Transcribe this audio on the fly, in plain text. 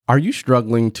Are you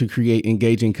struggling to create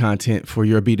engaging content for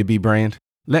your B2B brand?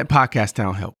 Let Podcast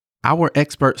Town help. Our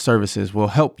expert services will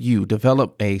help you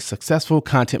develop a successful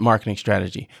content marketing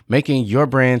strategy, making your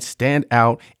brand stand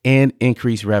out and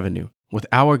increase revenue. With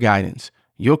our guidance,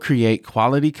 you'll create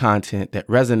quality content that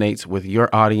resonates with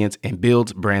your audience and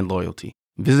builds brand loyalty.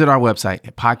 Visit our website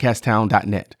at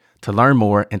podcasttown.net to learn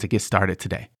more and to get started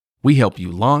today. We help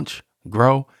you launch,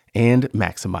 grow, and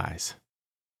maximize.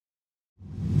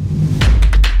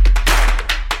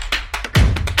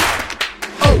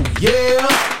 Oh yeah,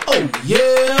 oh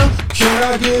yeah, can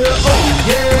I get a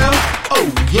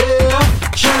oh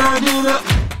yeah, can I get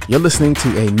a... You're listening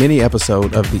to a mini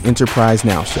episode of the Enterprise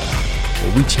Now Show,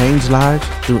 where we change lives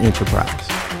through enterprise.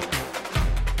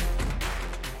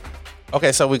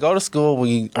 Okay, so we go to school,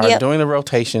 we are doing the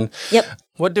rotation. Yep.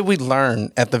 What did we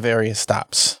learn at the various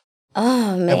stops?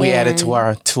 Oh, man. That we added to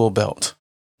our tool belt?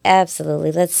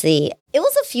 Absolutely. Let's see. It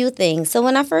was a few things. So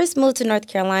when I first moved to North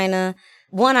Carolina,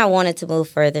 one, I wanted to move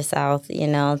further south. You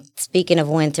know, speaking of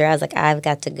winter, I was like, I've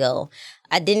got to go.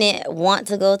 I didn't want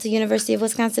to go to University of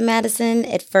Wisconsin-Madison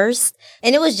at first.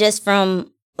 And it was just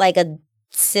from like a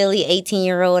silly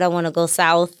 18-year-old, I want to go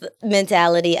south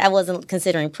mentality. I wasn't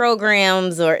considering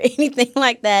programs or anything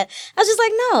like that. I was just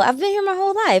like, no, I've been here my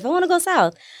whole life. I want to go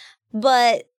south.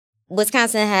 But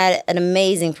Wisconsin had an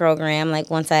amazing program. Like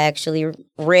once I actually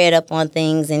read up on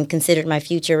things and considered my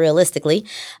future realistically,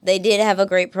 they did have a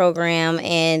great program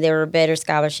and there were better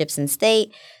scholarships in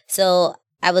state. So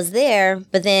I was there,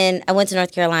 but then I went to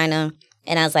North Carolina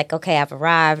and I was like, okay, I've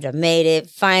arrived. I made it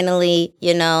finally,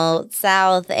 you know,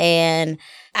 south. And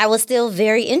I was still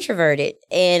very introverted.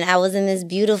 And I was in this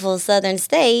beautiful southern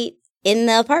state in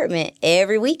the apartment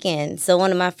every weekend. So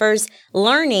one of my first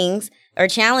learnings or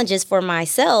challenges for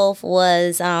myself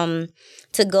was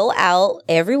to go out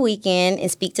every weekend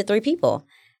and speak to 3 people.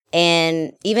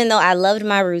 And even though I loved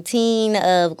my routine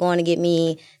of going to get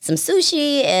me some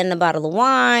sushi and a bottle of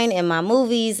wine and my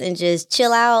movies and just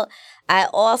chill out, I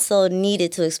also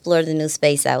needed to explore the new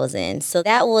space I was in. So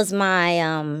that was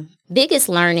my biggest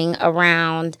learning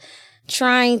around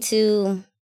trying to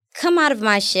come out of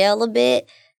my shell a bit.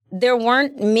 There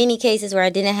weren't many cases where I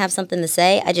didn't have something to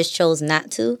say. I just chose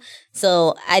not to.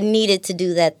 So I needed to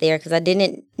do that there because I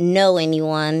didn't know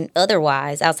anyone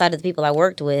otherwise outside of the people I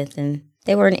worked with. And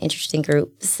they were an interesting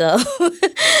group. So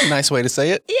Nice way to say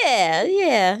it.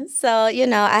 Yeah. So, you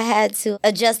know, I had to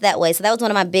adjust that way. So that was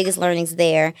one of my biggest learnings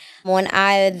there. When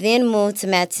I then moved to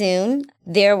Mattoon,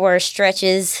 there were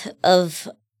stretches of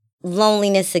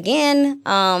loneliness again.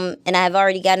 And I've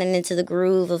already gotten into the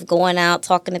groove of going out,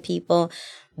 talking to people.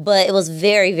 But it was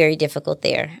very, very difficult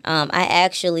there. I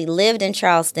actually lived in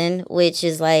Charleston, which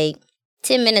is like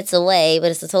 10 minutes away,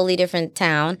 but it's a totally different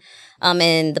town.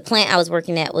 And the plant I was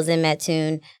working at was in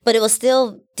Mattoon. But it was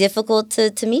still difficult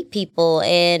to meet people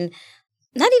and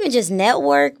not even just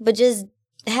network, but just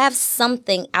have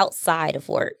something outside of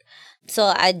work.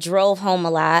 So I drove home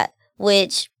a lot,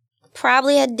 which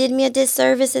probably did me a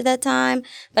disservice at that time.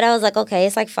 But I was like, okay,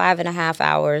 it's like 5.5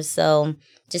 hours. So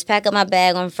just pack up my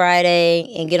bag on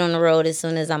Friday and get on the road as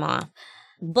soon as I'm off.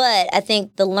 But I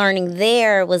think the learning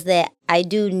there was that I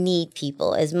do need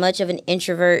people. As much of an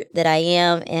introvert that I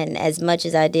am and as much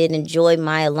as I did enjoy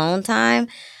my alone time,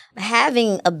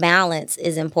 having a balance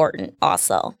is important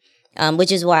also,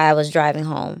 which is why I was driving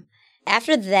home.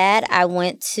 After that, I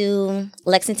went to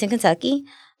Lexington, Kentucky,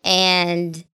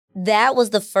 and that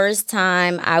was the first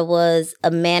time I was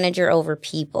a manager over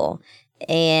people.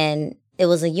 And it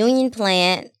was a union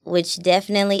plant, which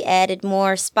definitely added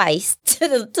more spice to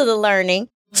the learning.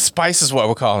 Spice is what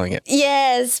we're calling it.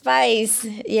 Yeah, spice.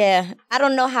 Yeah. I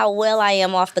don't know how well I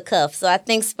am off the cuff, so I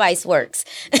think spice works.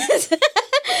 It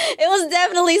was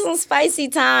definitely some spicy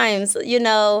times. You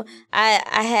know,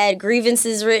 I had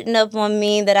grievances written up on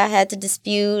me that I had to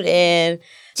dispute, and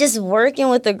just working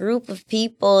with a group of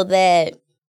people that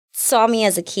saw me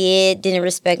as a kid, didn't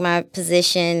respect my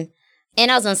position. And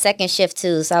I was on second shift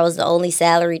too, so I was the only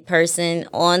salaried person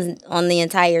on the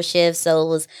entire shift. So it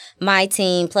was my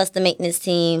team plus the maintenance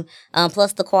team,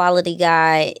 plus the quality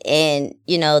guy. And,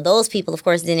 you know, those people, of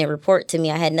course, didn't report to me.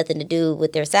 I had nothing to do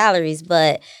with their salaries,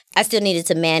 but I still needed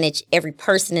to manage every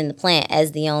person in the plant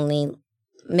as the only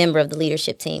member of the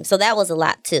leadership team. So that was a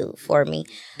lot too for me.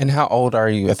 And how old are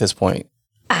you at this point?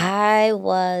 I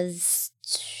was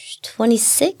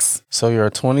 26. So you're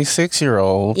a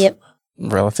 26-year-old. Yep.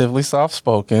 Relatively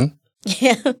soft-spoken,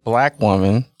 Yeah. Black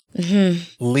woman,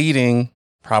 leading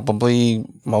probably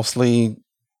mostly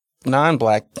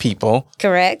non-Black people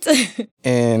Correct.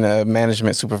 in a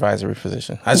management supervisory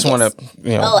position. I just Yes. want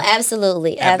to, Oh,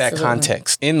 absolutely. add that Absolutely.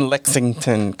 context in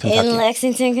Lexington, Kentucky. In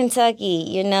Lexington,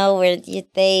 Kentucky, where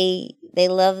they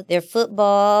love their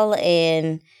football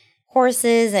and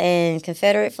horses and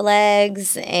Confederate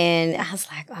flags. And I was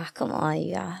like, oh, come on,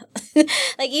 y'all.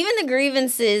 Like, even the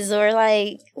grievances were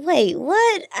like, wait,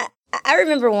 what? I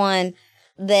remember one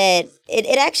that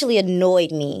it actually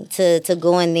annoyed me to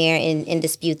go in there and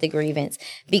dispute the grievance,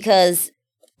 because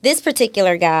this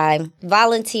particular guy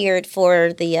volunteered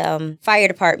for the fire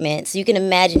department. So you can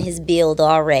imagine his build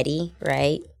already,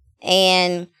 right?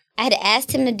 And I had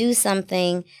asked him to do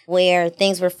something where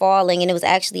things were falling, and it was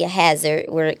actually a hazard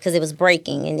because it was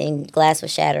breaking and glass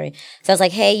was shattering. So I was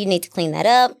like, hey, you need to clean that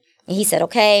up. And he said,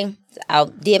 okay. I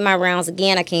did my rounds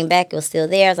again. I came back. It was still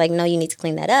there. I was like, no, you need to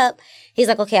clean that up. He's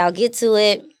like, okay, I'll get to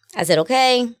it. I said,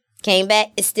 okay. Came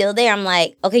back. It's still there. I'm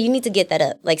like, okay, you need to get that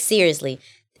up. Like, seriously.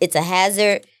 It's a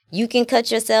hazard. You can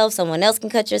cut yourself. Someone else can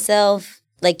cut yourself.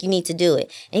 Like, you need to do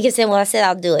it. And he kept saying, well, I said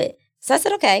I'll do it. So I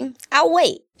said, okay, I'll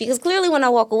wait. Because clearly when I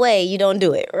walk away, you don't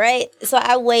do it, right? So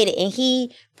I waited, and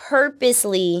he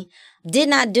purposely did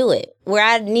not do it, where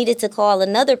I needed to call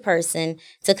another person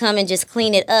to come and just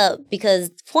clean it up, because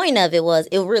the point of it was,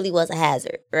 it really was a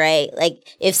hazard, right?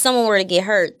 Like, if someone were to get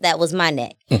hurt, that was my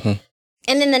neck. Mm-hmm.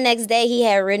 And then the next day, he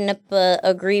had written up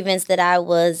a grievance that I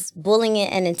was bullying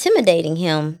and intimidating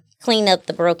him, clean up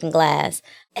the broken glass.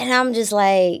 And I'm just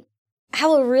like, I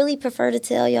would really prefer to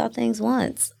tell y'all things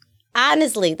once.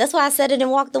 Honestly, that's why I said it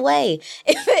and walked away.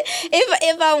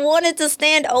 If I wanted to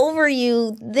stand over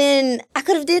you, then I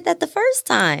could have did that the first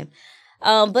time.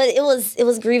 But it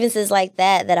was grievances like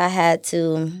that I had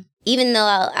to, even though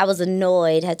I was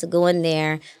annoyed, had to go in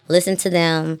there, listen to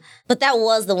them. But that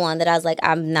was the one that I was like,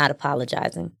 I'm not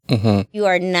apologizing. Mm-hmm. You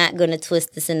are not going to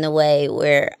twist this in the way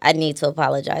where I need to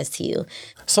apologize to you.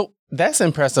 So that's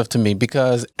impressive to me,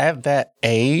 because at that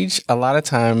age, a lot of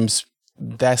times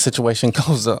that situation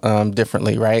goes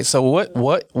differently, right? So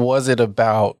what was it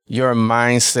about your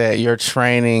mindset, your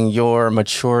training, your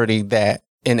maturity that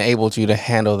enabled you to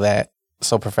handle that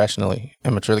so professionally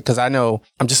and maturely? Because I know,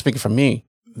 I'm just speaking for me,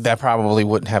 that probably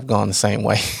wouldn't have gone the same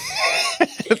way.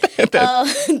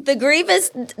 The grievance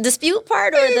dispute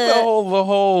part, or the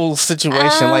whole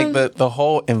situation, like the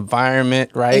whole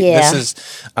environment, right? Yeah. This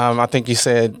is, I think you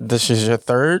said this is your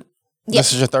third. Yep.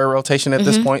 This is your third rotation at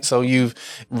this point. So you've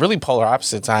really polar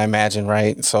opposites, I imagine,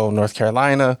 right? So North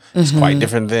Carolina is quite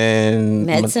different than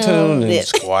Mattoon.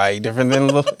 It's quite different than,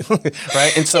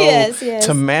 right? And so yes.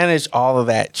 to manage all of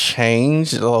that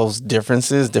change, those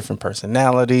differences, different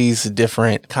personalities,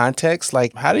 different contexts,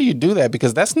 like, how do you do that?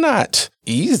 Because that's not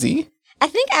easy. I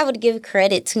think I would give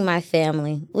credit to my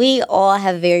family. We all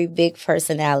have very big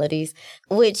personalities,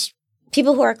 which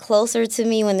people who are closer to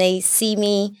me, when they see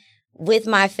me with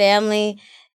my family,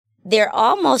 they're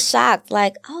almost shocked,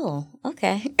 like, oh,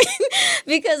 okay.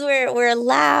 Because we're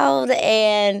loud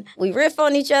and we riff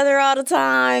on each other all the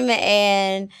time,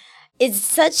 and it's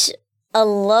such a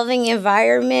loving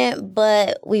environment,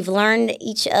 but we've learned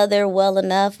each other well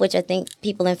enough, which I think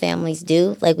people in families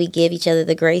do. Like, we give each other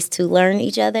the grace to learn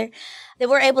each other, that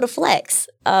we're able to flex.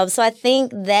 So I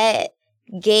think that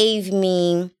gave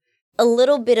me a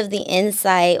little bit of the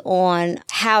insight on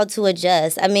how to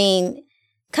adjust. I mean,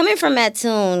 coming from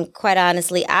Mattoon, quite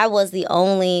honestly, I was the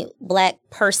only Black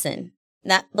person,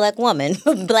 not Black woman,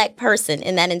 but Black person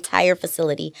in that entire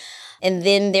facility. And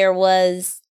then there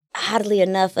was, oddly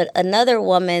enough, another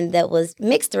woman that was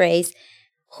mixed race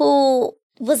who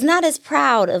was not as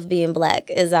proud of being Black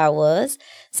as I was.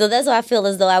 So that's why I feel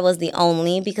as though I was the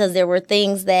only, because there were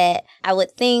things that I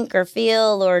would think or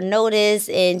feel or notice,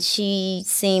 and she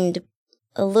seemed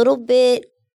a little bit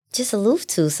just aloof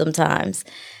to sometimes.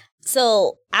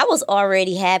 So I was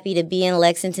already happy to be in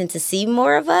Lexington to see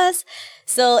more of us.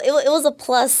 So it was a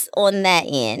plus on that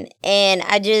end. And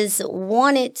I just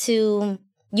wanted to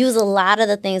use a lot of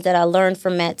the things that I learned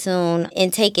from Mattoon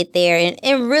and take it there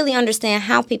and really understand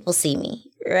how people see me,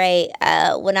 right?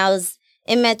 When I was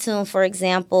in Mattoon, for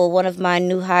example, one of my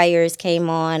new hires came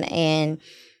on, and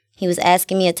he was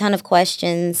asking me a ton of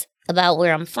questions about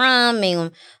where I'm from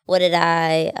and what did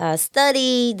I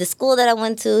study, the school that I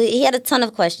went to. He had a ton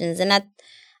of questions, and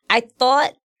I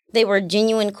thought they were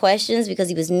genuine questions because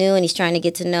he was new and he's trying to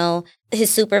get to know his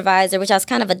supervisor, which I was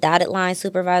kind of a dotted line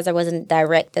supervisor. I wasn't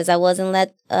direct as I was in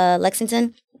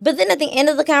Lexington. But then at the end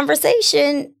of the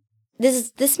conversation,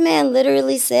 this man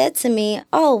literally said to me,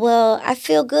 oh, well, I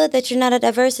feel good that you're not a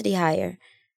diversity hire.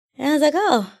 And I was like,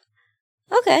 oh,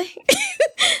 okay.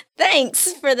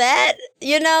 Thanks for that.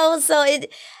 So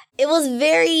it it was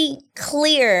very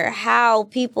clear how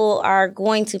people are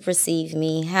going to perceive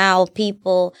me, how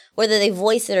people, whether they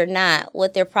voice it or not,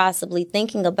 what they're possibly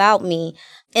thinking about me.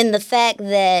 And the fact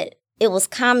that it was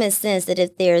common sense that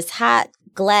if there's hot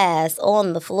glass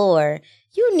on the floor,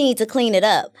 you need to clean it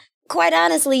up. Quite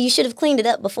honestly, you should have cleaned it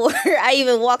up before I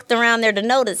even walked around there to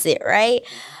notice it, right?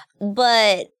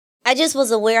 But I just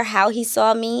was aware how he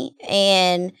saw me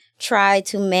and tried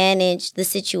to manage the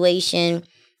situation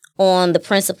on the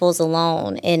principles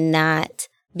alone and not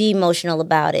be emotional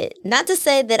about it. Not to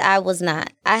say that I was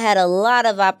not. I had a lot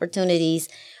of opportunities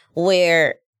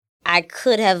where I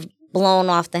could have blown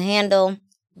off the handle,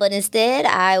 but instead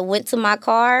I went to my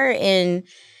car and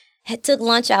took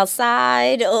lunch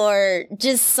outside or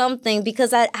just something,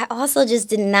 because I also just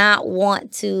did not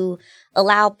want to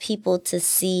allow people to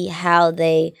see how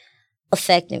they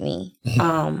affected me.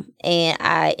 And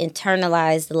I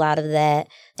internalized a lot of that.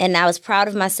 And I was proud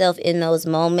of myself in those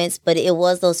moments, but it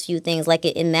was those few things, like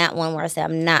in that one where I said,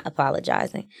 I'm not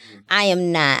apologizing. I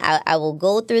am not. I will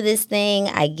go through this thing.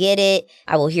 I get it.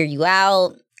 I will hear you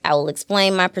out. I will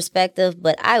explain my perspective,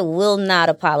 but I will not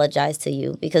apologize to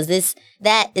you, because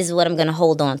that is what I'm going to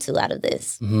hold on to out of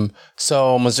this. Mm-hmm.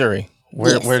 So Missouri,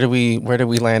 where do we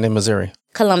land in Missouri?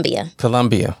 Columbia.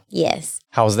 Yes.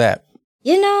 How was that?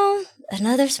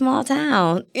 Another small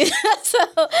town. So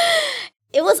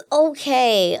it was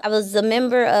okay. I was a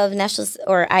member of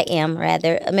I am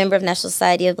a member of National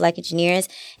Society of Black Engineers.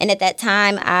 And at that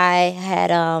time, I had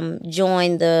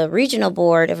joined the regional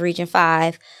board of Region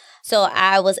 5. So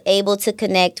I was able to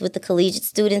connect with the collegiate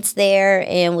students there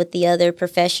and with the other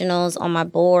professionals on my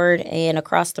board and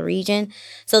across the region.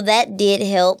 So that did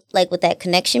help, like with that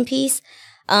connection piece.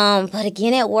 But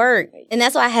again, at work, and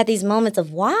that's why I had these moments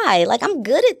of why, like, I'm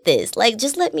good at this. Like,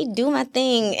 just let me do my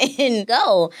thing and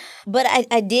go. But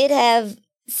I did have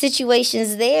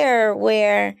situations there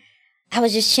where I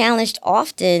was just challenged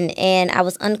often, and I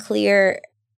was unclear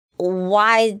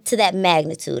why to that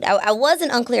magnitude. I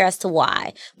wasn't unclear as to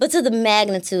why, but to the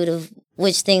magnitude of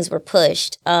which things were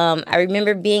pushed. I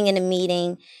remember being in a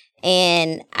meeting,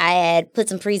 and I had put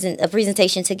a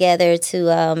presentation together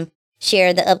to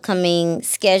share the upcoming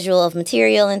schedule of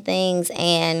material and things,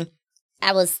 and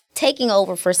I was taking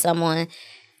over for someone,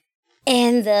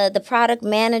 and the product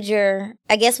manager,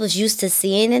 I guess, was used to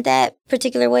seeing it that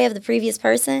particular way of the previous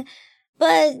person,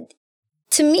 but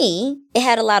to me, it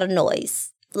had a lot of noise.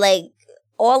 Like,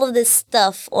 all of this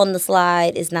stuff on the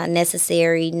slide is not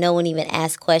necessary. No one even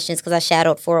asked questions because I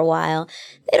shadowed for a while.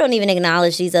 They don't even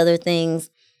acknowledge these other things.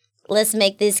 Let's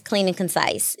make this clean and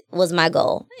concise was my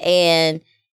goal. And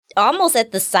almost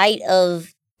at the sight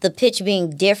of the pitch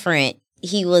being different,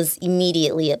 he was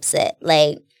immediately upset,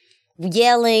 like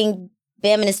yelling,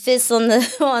 bamming his fists on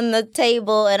the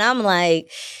table. And I'm like,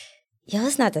 yo,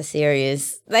 it's not that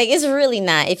serious. Like, it's really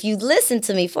not. If you listen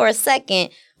to me for a second,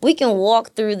 we can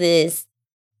walk through this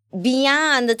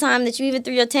beyond the time that you even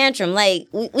threw your tantrum. Like,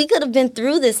 we could have been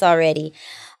through this already.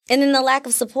 And then the lack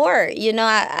of support.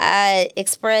 I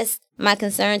expressed my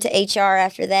concern to HR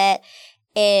after that.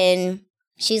 And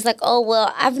she's like, oh,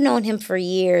 well, I've known him for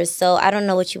years, so I don't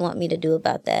know what you want me to do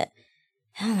about that.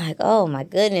 And I'm like, oh, my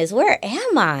goodness, where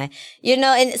am I?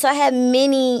 And so I had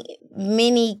many,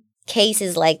 many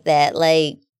cases like that,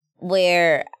 like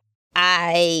where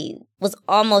I was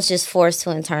almost just forced to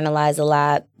internalize a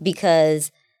lot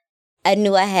because I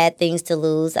knew I had things to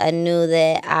lose. I knew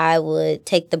that I would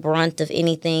take the brunt of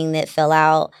anything that fell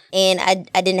out, and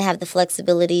I didn't have the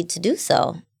flexibility to do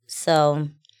so. So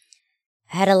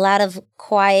I had a lot of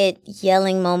quiet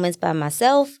yelling moments by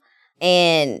myself.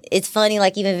 And it's funny,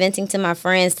 like, even venting to my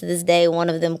friends to this day, one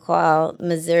of them called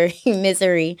Missouri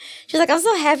misery. She's like, I'm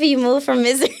so happy you moved from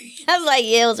Missouri. I was like,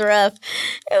 yeah, it was rough.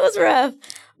 It was rough.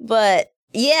 But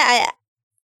yeah,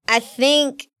 I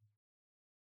think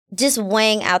just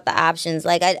weighing out the options.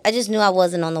 Like, I just knew I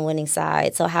wasn't on the winning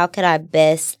side. So how could I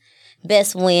best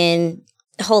win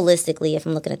holistically if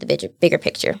I'm looking at the bigger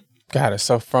picture? Got it.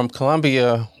 So from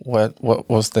Columbia, what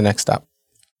was the next stop?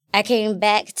 I came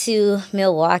back to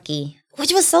Milwaukee,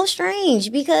 which was so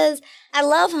strange because I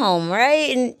love home,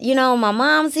 right? And, my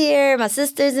mom's here, my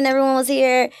sisters and everyone was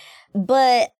here.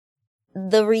 But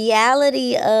the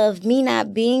reality of me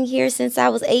not being here since I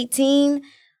was 18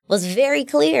 was very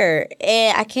clear.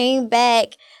 And I came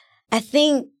back, I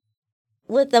think,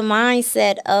 with the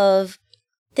mindset of,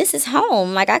 this is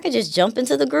home. Like, I could just jump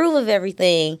into the groove of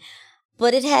everything.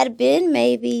 But it had been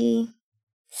maybe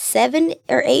 7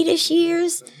 or 8-ish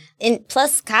years, and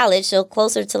plus college, so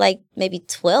closer to like maybe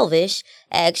 12-ish,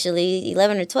 actually,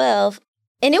 11 or 12.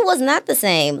 And it was not the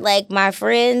same. Like, my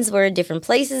friends were in different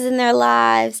places in their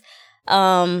lives.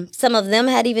 Some of them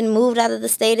had even moved out of the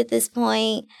state at this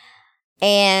point.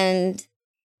 And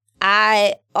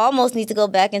I almost need to go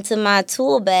back into my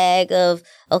tool bag of,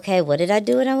 okay, what did I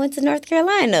do when I went to North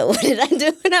Carolina? What did I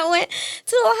do when I went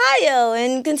to Ohio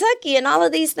and Kentucky and all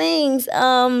of these things,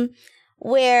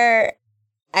 where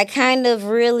I kind of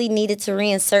really needed to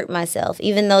reinsert myself,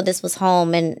 even though this was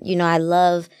home. And, I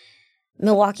love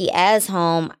Milwaukee as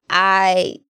home.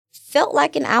 I felt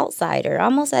like an outsider,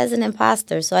 almost as an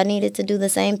imposter. So I needed to do the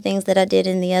same things that I did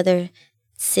in the other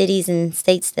cities and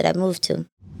states that I moved to.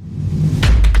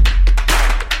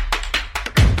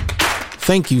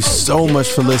 Thank you so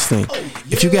much for listening.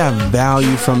 If you got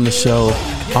value from the show,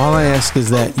 all I ask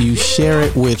is that you share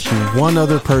it with one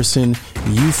other person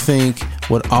you think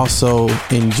would also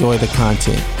enjoy the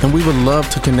content. And we would love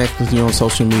to connect with you on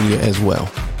social media as well.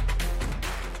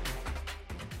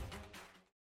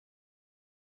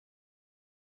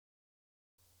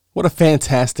 What a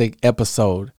fantastic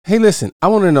episode. Hey, listen, I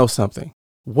want to know something.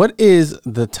 What is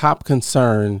the top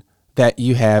concern that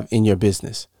you have in your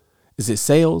business? Is it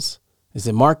sales? Is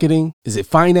it marketing? Is it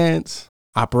finance?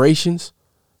 Operations?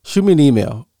 Shoot me an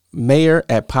email,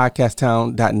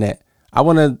 mayor@podcasttown.net. I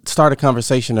want to start a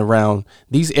conversation around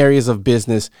these areas of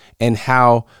business and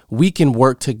how we can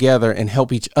work together and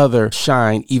help each other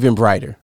shine even brighter.